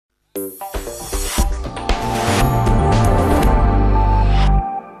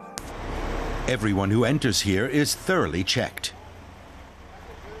Everyone who enters here is thoroughly checked.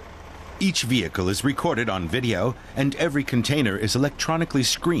 Each vehicle is recorded on video, and every container is electronically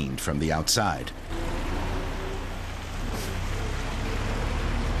screened from the outside.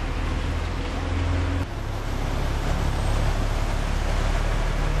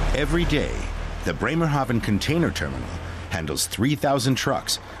 Every day, the Bremerhaven Container Terminal handles 3,000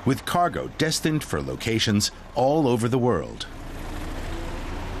 trucks with cargo destined for locations all over the world.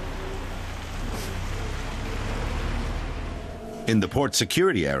 In the port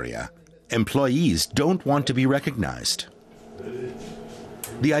security area, employees don't want to be recognized.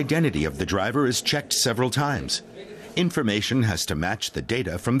 The identity of the driver is checked several times. Information has to match the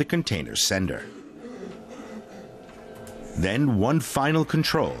data from the container's sender. Then one final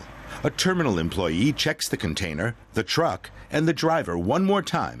control. A terminal employee checks the container, the truck, and the driver one more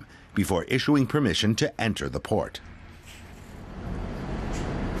time before issuing permission to enter the port.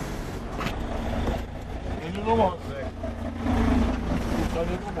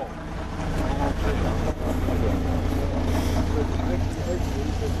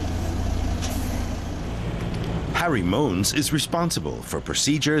 Harry Moens is responsible for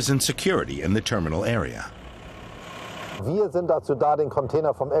procedures and security in the terminal area. We're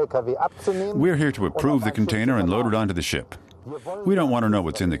here to approve the container and load it onto the ship. We don't want to know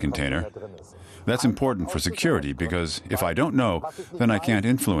what's in the container. That's important for security because if I don't know, then I can't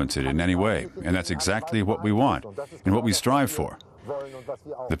influence it in any way. And that's exactly what we want and what we strive for.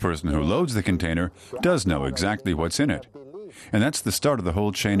 The person who loads the container does know exactly what's in it. And that's the start of the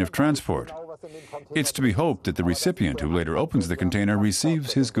whole chain of transport. It's to be hoped that the recipient who later opens the container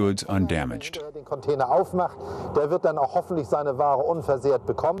receives his goods undamaged.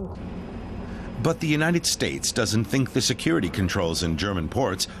 But the United States doesn't think the security controls in German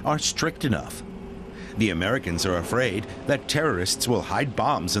ports are strict enough. The Americans are afraid that terrorists will hide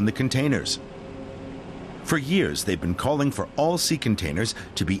bombs in the containers. For years, they've been calling for all sea containers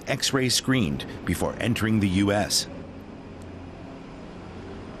to be X-ray screened before entering the U.S.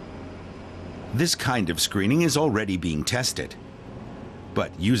 This kind of screening is already being tested,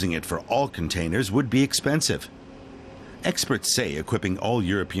 but using it for all containers would be expensive. Experts say equipping all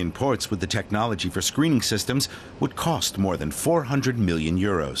European ports with the technology for screening systems would cost more than 400 million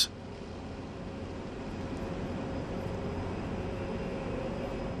euros.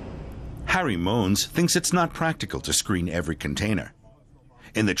 Harry Moens thinks it's not practical to screen every container.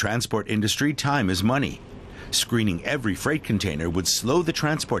 In the transport industry, time is money. Screening every freight container would slow the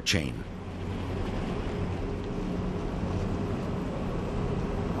transport chain.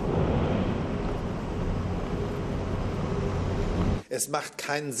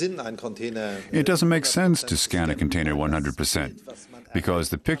 It doesn't make sense to scan a container 100% because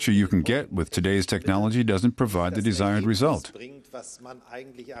the picture you can get with today's technology doesn't provide the desired result.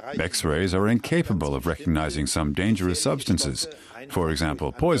 X-rays are incapable of recognizing some dangerous substances, for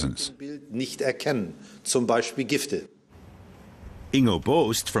example, poisons. Ingo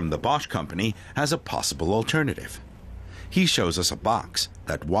Boost from the Bosch company has a possible alternative. He shows us a box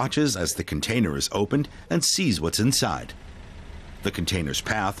that watches as the container is opened and sees what's inside. The container's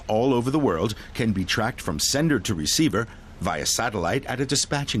path all over the world can be tracked from sender to receiver via satellite at a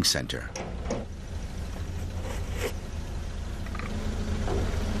dispatching center.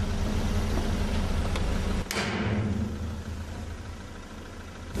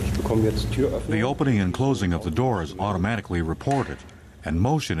 The opening and closing of the door is automatically reported, and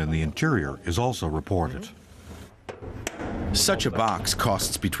motion in the interior is also reported. Such a box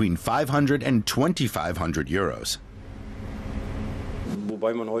costs between 500 and 2,500 euros.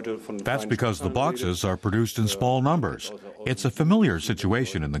 That's because the boxes are produced in small numbers. It's a familiar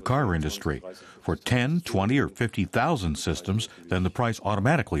situation in the car industry. For 10, 20, or 50,000 systems, then the price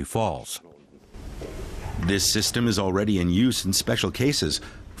automatically falls. This system is already in use in special cases.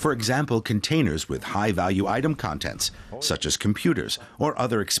 For example, containers with high-value item contents, such as computers or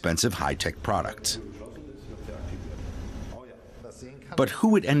other expensive high-tech products. But who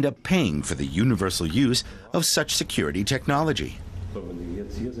would end up paying for the universal use of such security technology?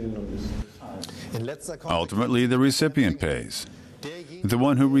 Ultimately, the recipient pays. The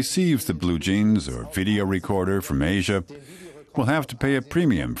one who receives the blue jeans or video recorder from Asia will have to pay a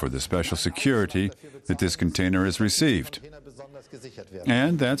premium for the special security that this container has received.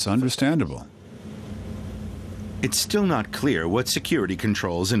 And that's understandable. It's still not clear what security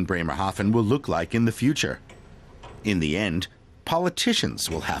controls in Bremerhaven will look like in the future. In the end, politicians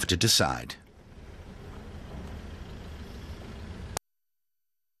will have to decide.